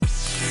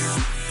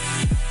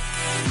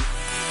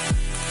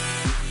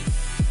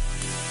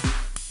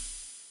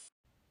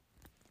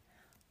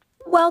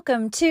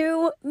Welcome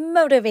to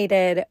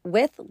Motivated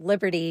with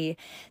Liberty.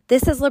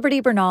 This is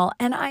Liberty Bernal,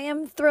 and I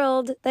am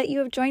thrilled that you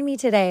have joined me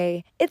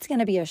today. It's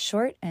going to be a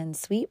short and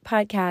sweet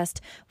podcast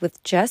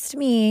with just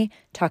me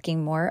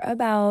talking more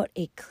about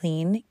a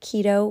clean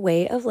keto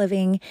way of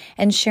living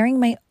and sharing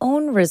my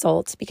own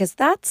results because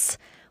that's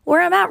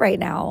where I'm at right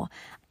now.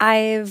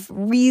 I've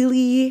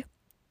really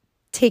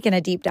taken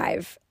a deep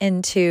dive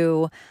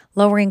into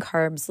lowering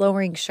carbs,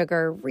 lowering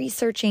sugar,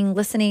 researching,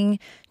 listening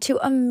to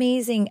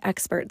amazing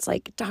experts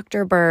like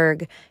Dr.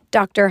 Berg,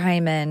 Dr.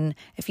 Hyman.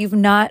 If you've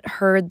not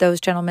heard those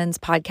gentlemen's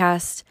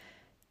podcasts,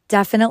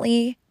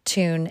 definitely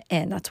tune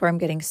in. That's where I'm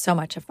getting so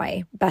much of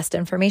my best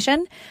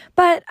information.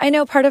 But I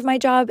know part of my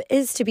job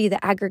is to be the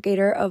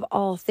aggregator of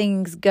all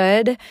things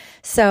good.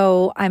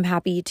 So I'm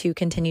happy to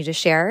continue to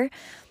share.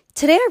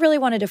 Today, I really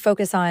wanted to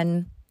focus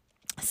on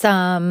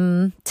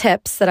some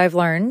tips that I've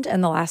learned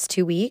in the last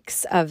 2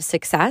 weeks of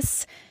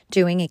success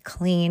doing a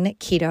clean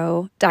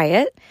keto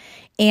diet.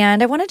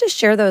 And I wanted to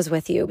share those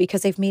with you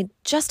because they've made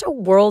just a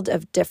world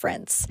of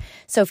difference.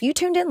 So if you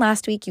tuned in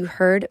last week, you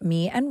heard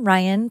me and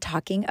Ryan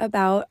talking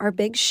about our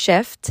big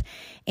shift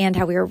and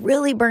how we were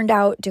really burned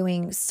out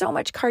doing so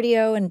much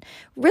cardio. And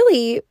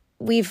really,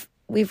 we've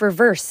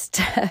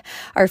reversed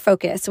our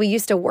focus. We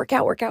used to work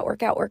out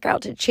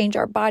to change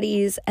our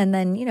bodies and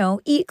then,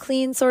 eat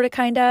clean, sort of,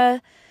 kind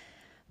of.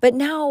 But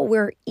now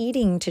we're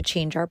eating to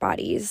change our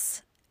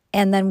bodies,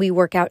 and then we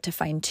work out to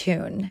fine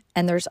tune.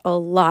 And there's a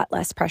lot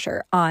less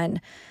pressure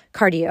on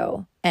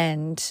cardio,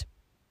 and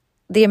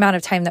the amount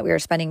of time that we were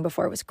spending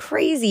before was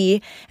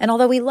crazy. And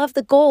although we loved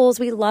the goals,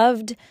 we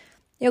loved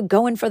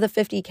going for the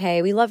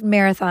 50K. We loved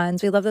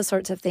marathons. We loved those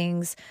sorts of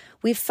things.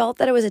 We felt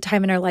that it was a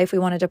time in our life we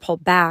wanted to pull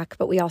back,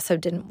 but we also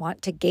didn't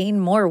want to gain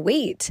more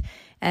weight.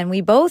 And we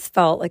both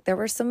felt like there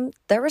were some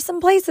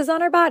places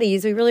on our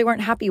bodies we really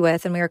weren't happy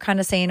with. And we were kind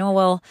of saying, oh,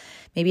 well,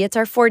 maybe it's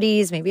our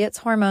 40s, maybe it's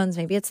hormones,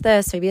 maybe it's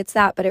this, maybe it's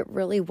that, but it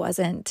really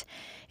wasn't.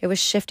 It was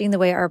shifting the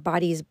way our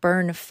bodies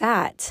burn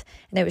fat,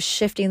 and it was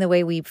shifting the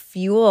way we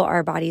fuel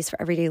our bodies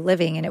for everyday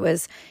living. And it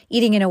was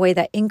eating in a way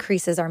that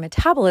increases our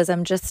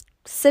metabolism just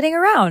sitting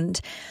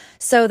around.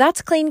 So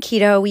that's clean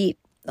keto. We eat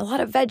a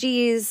lot of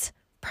veggies,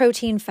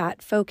 protein,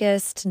 fat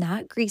focused,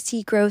 not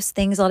greasy, gross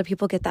things. A lot of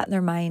people get that in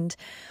their mind.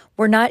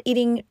 We're not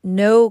eating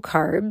no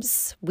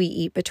carbs. We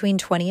eat between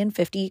 20 and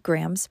 50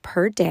 grams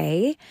per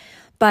day,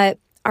 but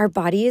our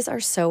bodies are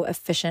so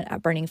efficient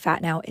at burning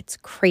fat now. It's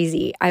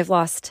crazy. I've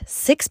lost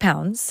 6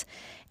 pounds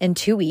in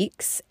 2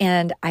 weeks,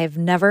 and I've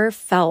never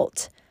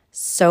felt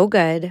so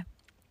good,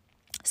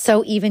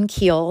 so even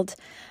keeled.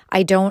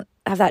 I don't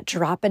have that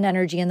drop in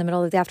energy in the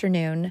middle of the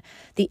afternoon.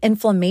 The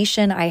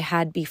inflammation I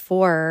had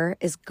before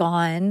is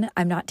gone.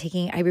 I'm not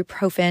taking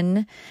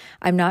ibuprofen.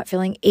 I'm not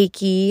feeling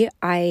achy.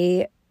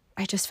 I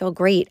just feel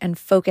great and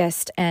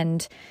focused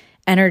and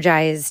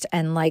energized,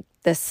 and like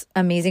this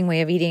amazing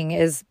way of eating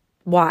is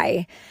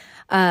why.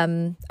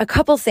 A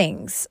couple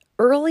things.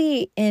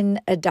 Early in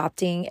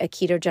adopting a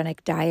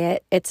ketogenic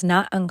diet, it's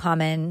not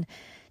uncommon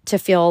to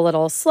feel a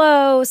little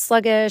slow,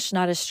 sluggish,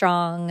 not as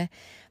strong.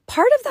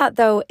 Part of that,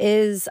 though,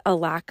 is a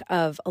lack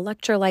of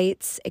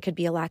electrolytes. It could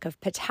be a lack of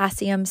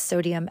potassium,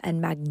 sodium,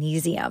 and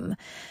magnesium.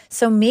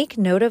 So make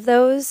note of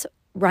those.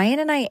 Ryan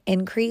and I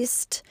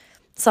increased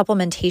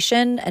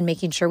supplementation and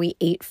making sure we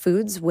ate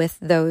foods with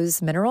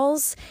those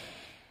minerals.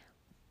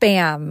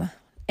 Bam.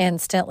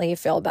 Instantly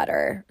feel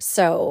better.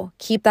 So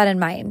keep that in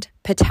mind.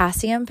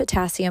 Potassium.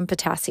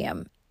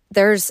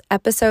 There's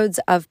episodes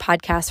of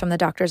podcasts from the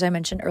doctors I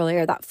mentioned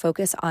earlier that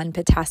focus on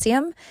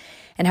potassium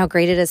and how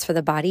great it is for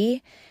the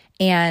body.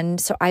 And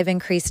so I've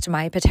increased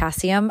my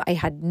potassium. I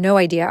had no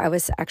idea I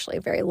was actually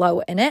very low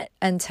in it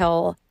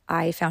until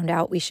I found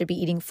out we should be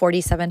eating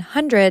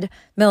 4,700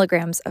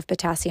 milligrams of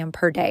potassium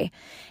per day.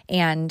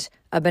 And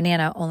a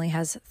banana only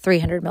has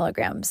 300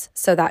 milligrams.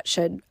 So that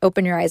should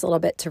open your eyes a little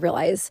bit to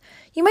realize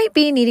you might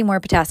be needing more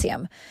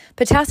potassium.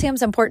 Potassium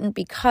is important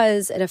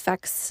because it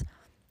affects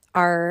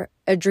our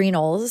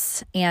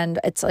adrenals, and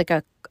it's like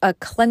a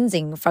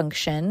cleansing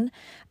function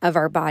of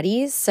our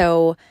bodies.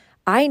 So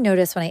I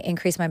notice when I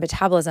increase my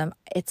metabolism,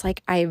 it's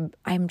like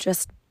I'm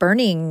just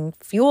burning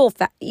fuel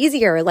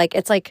easier. Like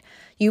it's like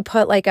you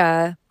put like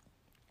a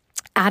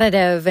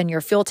additive in your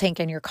fuel tank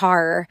in your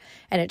car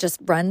and it just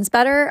runs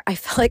better. I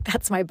feel like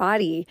that's my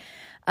body.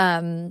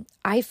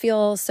 I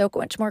feel so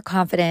much more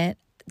confident.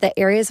 The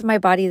areas of my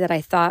body that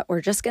I thought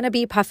were just going to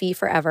be puffy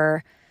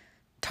forever,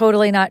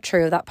 totally not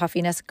true. That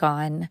puffiness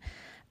gone.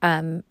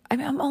 I'm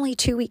only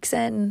 2 weeks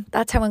in.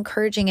 That's how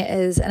encouraging it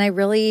is. And I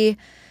really,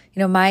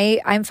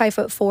 I'm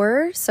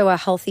 5'4", so a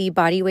healthy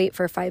body weight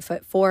for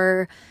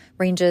 5'4"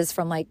 ranges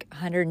from like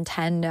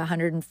 110 to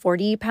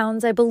 140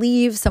 pounds, I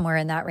believe, somewhere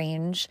in that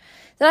range.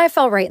 Then I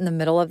fell right in the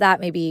middle of that,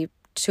 maybe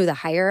to the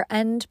higher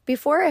end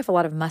before. I have a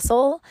lot of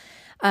muscle.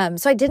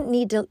 So I didn't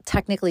need to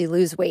technically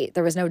lose weight.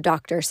 There was no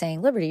doctor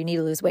saying, Liberty, you need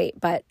to lose weight.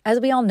 But as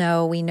we all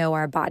know, we know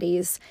our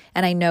bodies,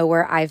 and I know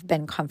where I've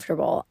been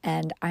comfortable,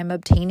 and I'm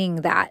obtaining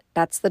that.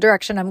 That's the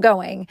direction I'm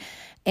going.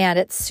 And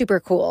it's super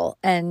cool.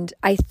 And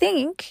I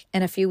think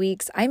in a few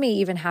weeks, I may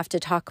even have to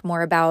talk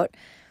more about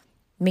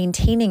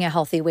maintaining a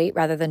healthy weight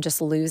rather than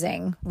just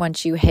losing.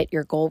 Once you hit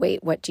your goal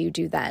weight, what do you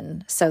do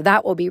then? So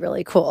that will be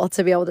really cool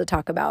to be able to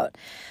talk about.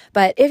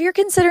 But if you're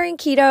considering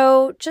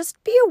keto,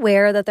 just be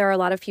aware that there are a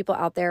lot of people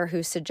out there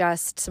who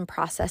suggest some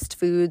processed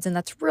foods, and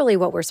that's really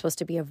what we're supposed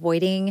to be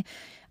avoiding.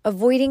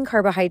 Avoiding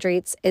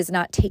carbohydrates is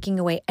not taking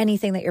away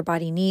anything that your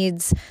body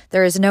needs.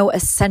 There is no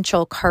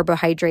essential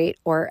carbohydrate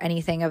or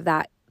anything of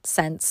that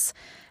sense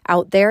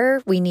out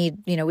there. We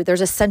need,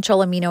 there's essential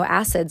amino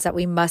acids that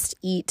we must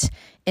eat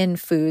in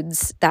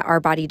foods that our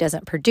body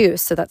doesn't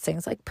produce. So that's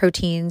things like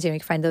proteins, you can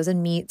find those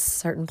in meats,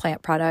 certain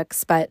plant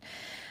products, but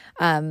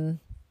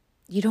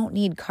you don't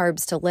need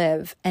carbs to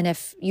live. And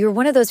if you're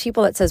one of those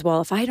people that says, well,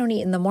 if I don't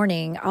eat in the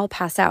morning, I'll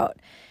pass out.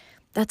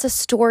 That's a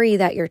story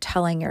that you're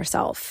telling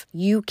yourself.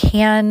 You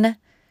can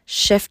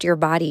shift your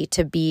body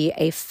to be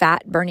a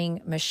fat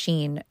burning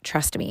machine.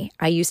 Trust me.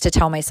 I used to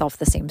tell myself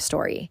the same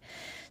story.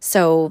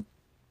 So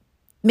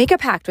make a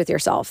pact with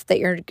yourself that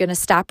you're going to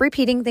stop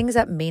repeating things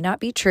that may not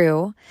be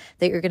true,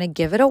 that you're going to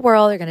give it a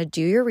whirl, you're going to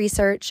do your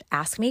research,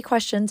 ask me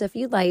questions if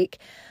you'd like.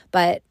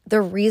 But the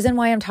reason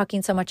why I'm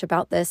talking so much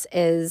about this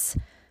is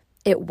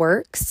it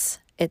works,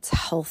 it's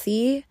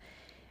healthy,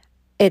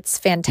 it's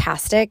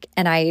fantastic,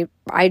 and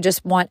I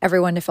just want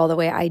everyone to feel the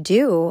way I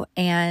do.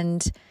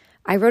 And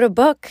I wrote a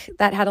book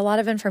that had a lot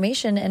of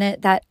information in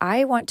it that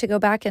I want to go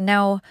back and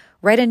now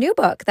write a new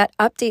book that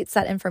updates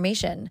that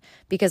information,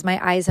 because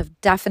my eyes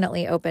have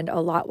definitely opened a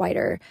lot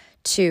wider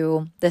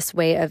to this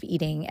way of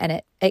eating.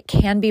 And it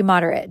can be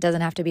moderate. It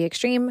doesn't have to be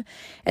extreme.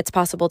 It's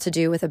possible to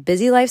do with a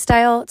busy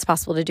lifestyle. It's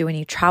possible to do when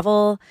you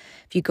travel.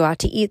 If you go out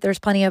to eat, there's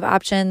plenty of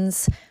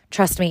options.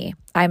 Trust me,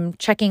 I'm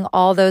checking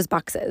all those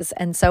boxes.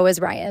 And so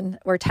is Ryan.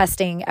 We're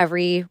testing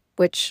every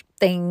which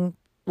thing,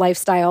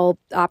 lifestyle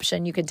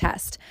option you can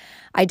test.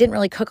 I didn't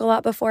really cook a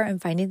lot before. I'm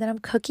finding that I'm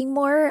cooking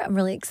more. I'm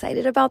really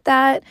excited about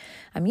that.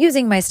 I'm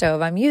using my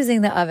stove. I'm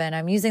using the oven.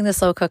 I'm using the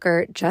slow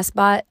cooker. Just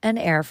bought an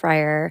air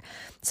fryer.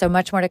 So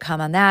much more to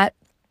come on that.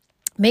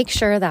 Make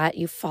sure that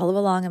you follow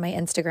along on my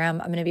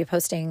Instagram. I'm going to be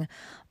posting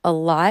a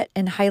lot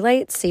in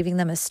highlights, saving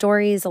them as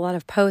stories, a lot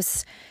of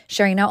posts,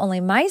 sharing not only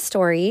my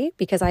story,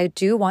 because I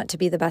do want to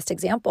be the best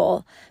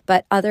example,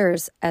 but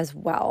others as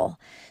well.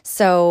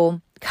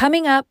 So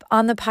coming up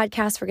on the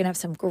podcast, we're going to have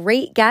some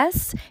great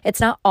guests. It's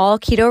not all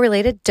keto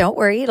related. Don't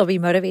worry. It'll be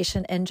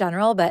motivation in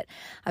general, but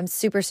I'm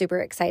super, super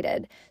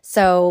excited.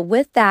 So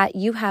with that,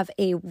 you have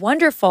a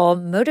wonderful,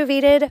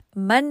 motivated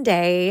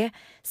Monday.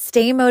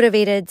 Stay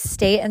motivated,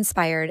 stay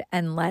inspired,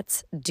 and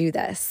let's do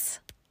this.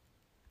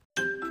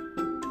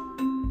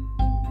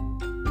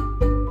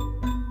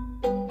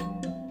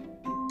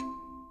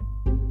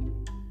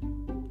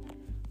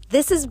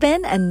 This has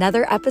been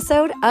another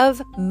episode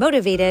of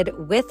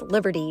Motivated with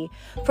Liberty.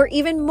 For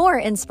even more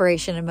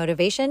inspiration and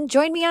motivation,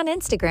 join me on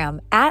Instagram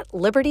at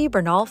Liberty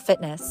Bernal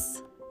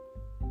Fitness.